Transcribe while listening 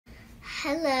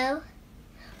Hello.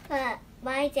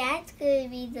 My dad's going to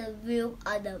be the room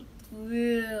on the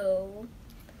broom.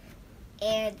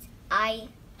 And I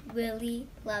really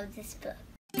love this book.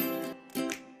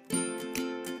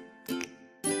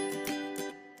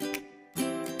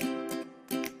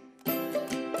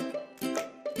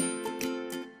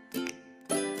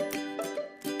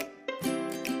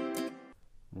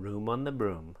 Room on the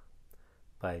Broom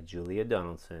by Julia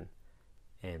Donaldson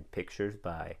and pictures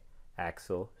by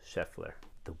Axel Scheffler.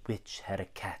 The witch had a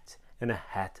cat and a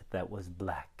hat that was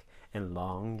black and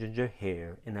long ginger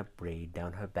hair in a braid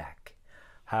down her back.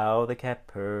 How the cat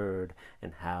purred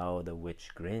and how the witch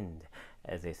grinned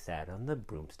as they sat on the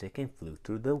broomstick and flew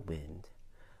through the wind.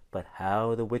 But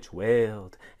how the witch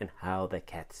wailed and how the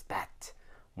cat spat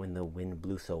when the wind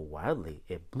blew so wildly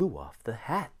it blew off the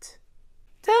hat.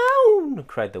 "Down!"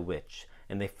 cried the witch,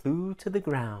 and they flew to the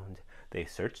ground. They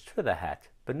searched for the hat,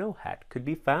 but no hat could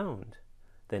be found.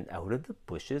 Then out of the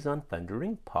bushes on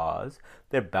thundering paws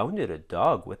there bounded a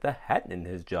dog with a hat in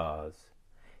his jaws.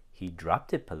 He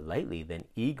dropped it politely, then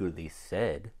eagerly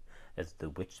said, as the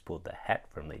witch pulled the hat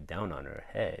firmly down on her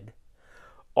head,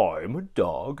 "I'm a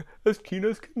dog as keen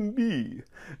as can be.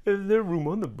 Is there room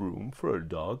on the broom for a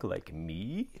dog like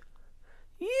me?"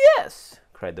 "Yes!"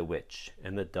 cried the witch,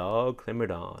 and the dog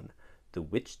clambered on. The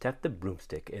witch tapped the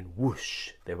broomstick, and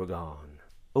whoosh, they were gone.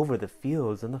 Over the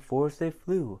fields and the forest they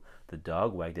flew. The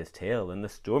dog wagged his tail, and the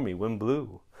stormy wind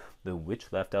blew. The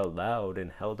witch laughed out loud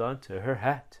and held on to her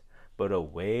hat, but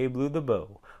away blew the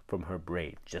bow from her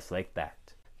braid just like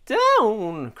that.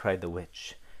 "Down!" cried the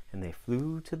witch, and they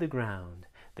flew to the ground.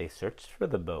 They searched for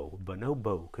the bow, but no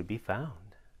bow could be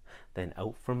found. Then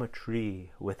out from a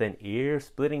tree, with an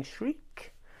ear-splitting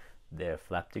shriek, there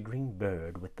flapped a green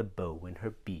bird with the bow in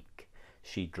her beak.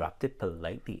 She dropped it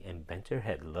politely and bent her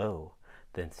head low,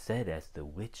 then said as the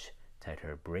witch tied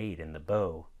her braid in the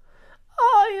bow,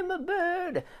 "I am a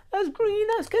bird as green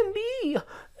as can be.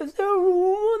 Is there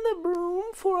room on the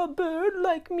broom for a bird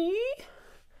like me?"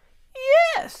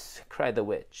 "Yes!" cried the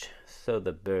witch. So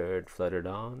the bird fluttered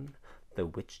on. The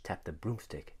witch tapped the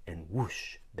broomstick, and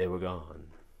whoosh, they were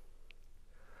gone.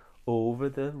 Over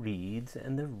the reeds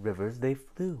and the rivers they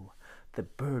flew. The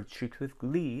bird shrieked with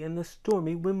glee, and the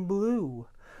stormy wind blew.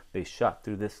 They shot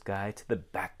through the sky to the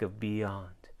back of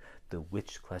beyond. The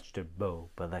witch clutched her bow,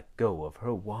 but let go of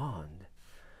her wand.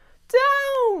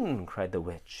 "Down!" cried the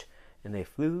witch, and they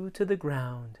flew to the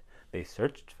ground. They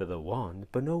searched for the wand,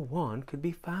 but no wand could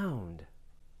be found.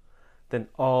 Then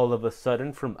all of a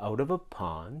sudden from out of a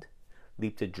pond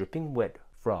leaped a dripping wet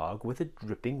frog with a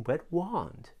dripping wet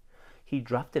wand. He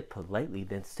dropped it politely,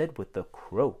 then said with a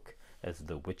croak, as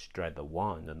the witch dried the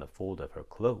wand in the fold of her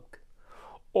cloak,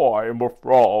 "I am a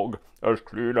frog as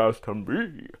clean as can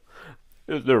be.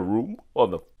 Is there room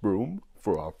on the broom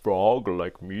for a frog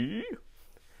like me?"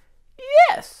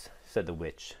 "Yes!" said the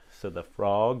witch. So the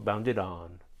frog bounded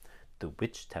on. The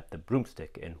witch tapped the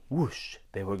broomstick, and whoosh,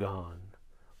 they were gone.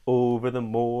 Over the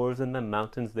moors and the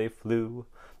mountains they flew.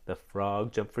 The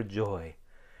frog jumped for joy,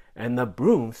 and the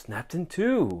broom snapped in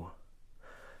two.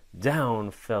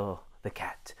 Down fell the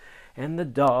cat, and the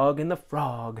dog, and the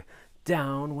frog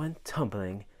down went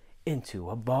tumbling into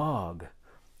a bog.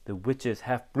 The witch's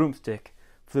half broomstick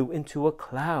flew into a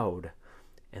cloud,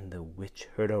 and the witch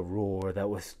heard a roar that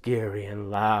was scary and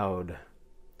loud.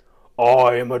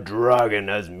 "I am a dragon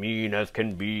as mean as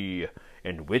can be,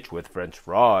 and which with French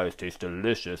fries tastes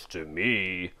delicious to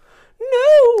me."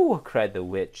 "No!" cried the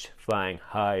witch, flying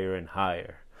higher and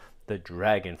higher. The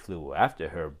dragon flew after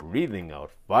her, breathing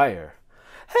out fire.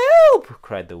 "Help!"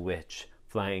 cried the witch,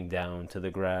 flying down to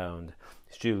the ground.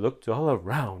 She looked all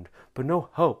around, but no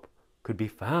help could be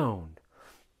found.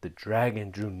 The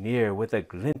dragon drew near with a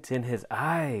glint in his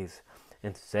eyes,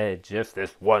 and said, "Just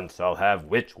this once I'll have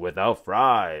witch without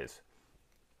fries."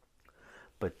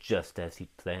 But just as he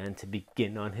planned to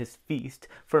begin on his feast,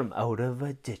 from out of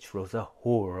a ditch rose a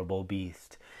horrible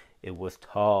beast. It was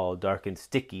tall, dark, and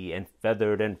sticky, and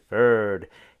feathered and furred.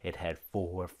 It had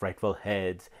 4 frightful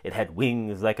heads. It had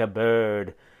wings like a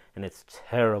bird. And its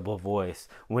terrible voice,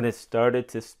 when it started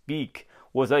to speak,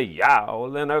 was a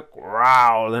yowl and a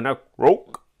growl and a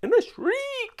croak and a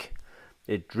shriek.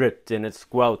 It dripped and it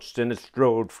squelched and it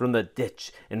strode from the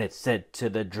ditch, and it said to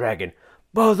the dragon,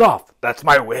 "Buzz off, that's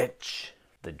my witch."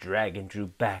 The dragon drew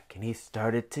back and he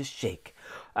started to shake.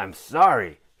 "I'm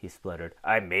sorry," he spluttered.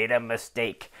 "I made a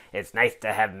mistake. It's nice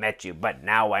to have met you, but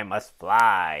now I must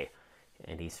fly."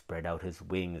 And he spread out his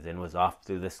wings and was off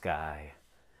through the sky.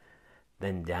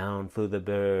 Then down flew the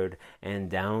bird, and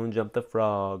down jumped the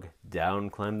frog. Down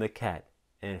climbed the cat,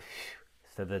 and phew,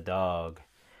 said the dog.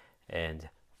 And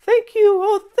 "Thank you,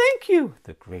 oh thank you,"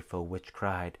 the grateful witch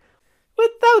cried.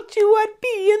 Without you I'd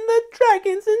be in the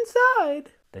dragon's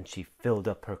inside. Then she filled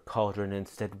up her cauldron and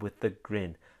said with a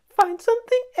grin, find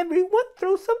something, everyone,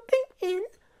 throw something in.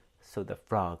 So the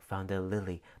frog found a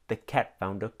lily, the cat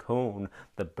found a cone,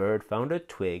 the bird found a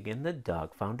twig, and the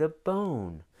dog found a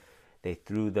bone. They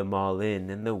threw them all in,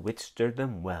 and the witch stirred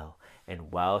them well,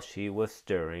 and while she was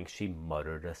stirring, she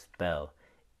muttered a spell.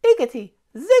 Iggity,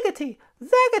 ziggity,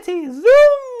 zaggity,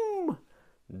 zoom!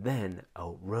 Then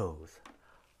out rose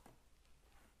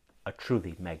a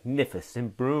truly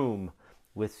magnificent broom,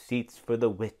 with seats for the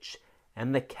witch,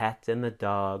 and the cat and the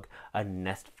dog, a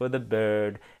nest for the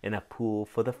bird, and a pool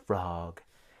for the frog.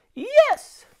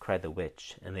 Yes! cried the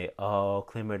witch, and they all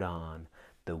clambered on.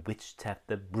 The witch tapped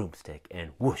the broomstick,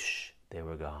 and whoosh, they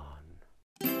were gone.